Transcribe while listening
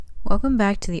Welcome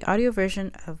back to the audio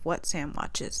version of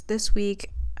WhatSamWatches. This week,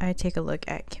 I take a look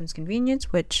at Kim's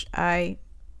Convenience, which I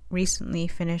recently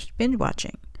finished binge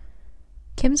watching.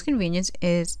 Kim's Convenience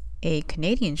is a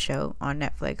Canadian show on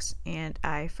Netflix, and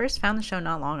I first found the show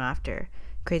not long after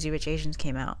Crazy Rich Asians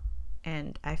came out,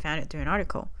 and I found it through an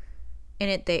article. In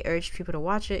it, they urged people to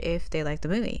watch it if they liked the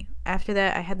movie. After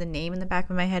that, I had the name in the back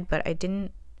of my head, but I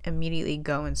didn't immediately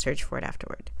go and search for it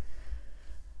afterward.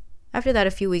 After that,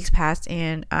 a few weeks passed,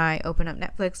 and I opened up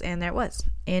Netflix, and there it was,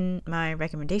 in my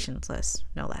recommendations list,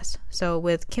 no less. So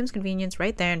with Kim's Convenience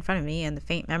right there in front of me and the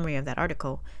faint memory of that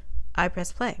article, I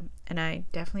pressed play, and I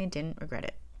definitely didn't regret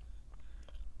it.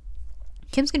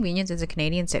 Kim's Convenience is a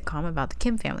Canadian sitcom about the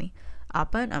Kim family,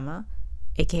 Appa and Amma,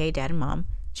 aka Dad and Mom,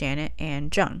 Janet,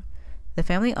 and Jung. The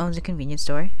family owns a convenience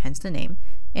store, hence the name,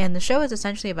 and the show is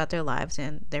essentially about their lives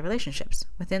and their relationships.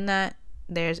 Within that,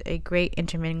 there's a great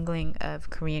intermingling of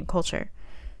Korean culture.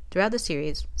 Throughout the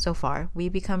series, so far, we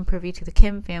become privy to the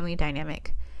Kim family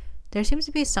dynamic. There seems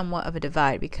to be somewhat of a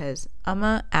divide because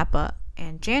Amma, Appa,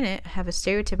 and Janet have a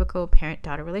stereotypical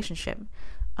parent-daughter relationship.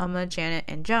 Amma, Janet,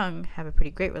 and Jung have a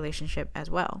pretty great relationship as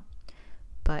well.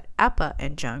 But Appa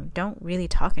and Jung don't really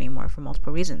talk anymore for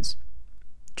multiple reasons.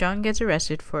 Jung gets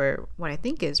arrested for what I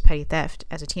think is petty theft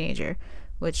as a teenager,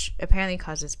 which apparently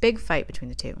causes a big fight between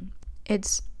the two.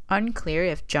 It's unclear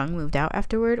if Jung moved out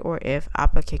afterward or if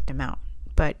Appa kicked him out,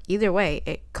 but either way,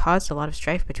 it caused a lot of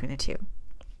strife between the two.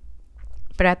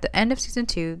 But at the end of season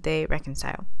 2, they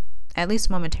reconcile, at least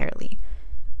momentarily.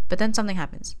 But then something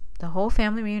happens. The whole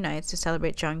family reunites to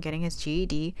celebrate Jung getting his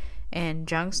GED, and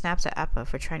Jung snaps at Appa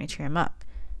for trying to cheer him up.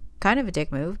 Kind of a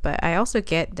dick move, but I also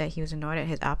get that he was annoyed at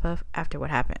his Appa after what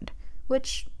happened,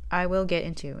 which I will get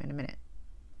into in a minute.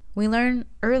 We learn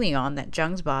early on that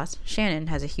Jung's boss, Shannon,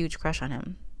 has a huge crush on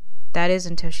him. That is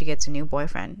until she gets a new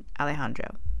boyfriend,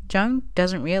 Alejandro. Jung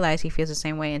doesn't realize he feels the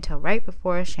same way until right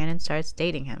before Shannon starts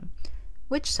dating him,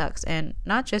 which sucks, and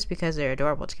not just because they're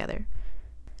adorable together.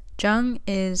 Jung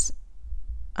is,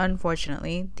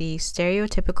 unfortunately, the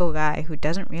stereotypical guy who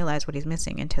doesn't realize what he's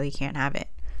missing until he can't have it.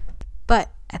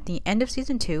 But at the end of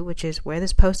season 2, which is where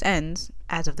this post ends,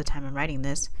 as of the time I'm writing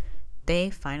this, they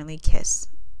finally kiss.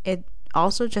 It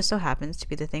also just so happens to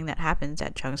be the thing that happens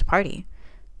at Jung's party.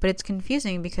 But it's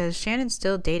confusing because Shannon's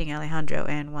still dating Alejandro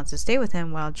and wants to stay with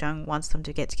him while Jung wants them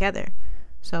to get together.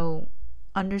 So,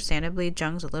 understandably,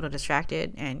 Jung's a little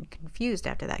distracted and confused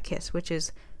after that kiss, which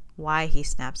is why he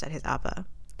snaps at his Appa.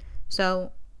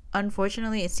 So,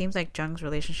 unfortunately, it seems like Jung's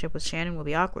relationship with Shannon will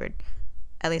be awkward,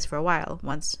 at least for a while,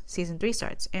 once season 3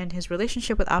 starts, and his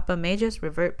relationship with Appa may just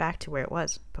revert back to where it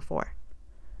was before.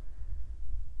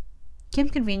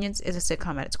 Kim's Convenience is a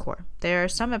sitcom at its core. There are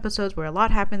some episodes where a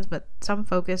lot happens, but some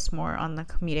focus more on the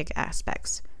comedic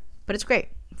aspects. But it's great.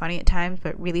 Funny at times,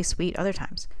 but really sweet other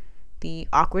times. The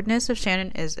awkwardness of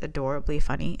Shannon is adorably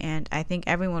funny, and I think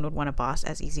everyone would want a boss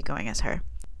as easygoing as her.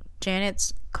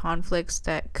 Janet's conflicts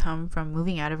that come from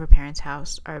moving out of her parents'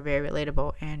 house are very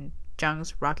relatable, and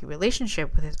Jung's rocky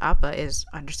relationship with his Appa is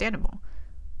understandable.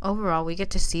 Overall, we get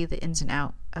to see the ins and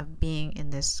outs of being in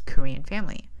this Korean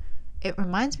family. It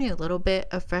reminds me a little bit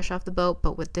of Fresh Off the Boat,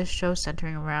 but with this show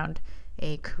centering around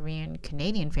a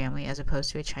Korean-Canadian family as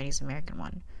opposed to a Chinese-American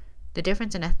one. The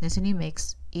difference in ethnicity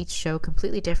makes each show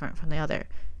completely different from the other,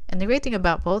 and the great thing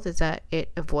about both is that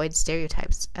it avoids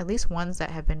stereotypes, at least ones that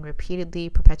have been repeatedly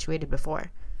perpetuated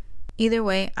before. Either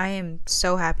way, I am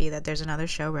so happy that there's another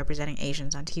show representing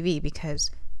Asians on TV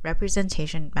because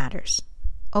representation matters.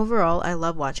 Overall, I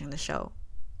love watching the show,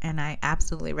 and I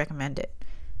absolutely recommend it,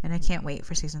 and I can't wait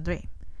for season 3.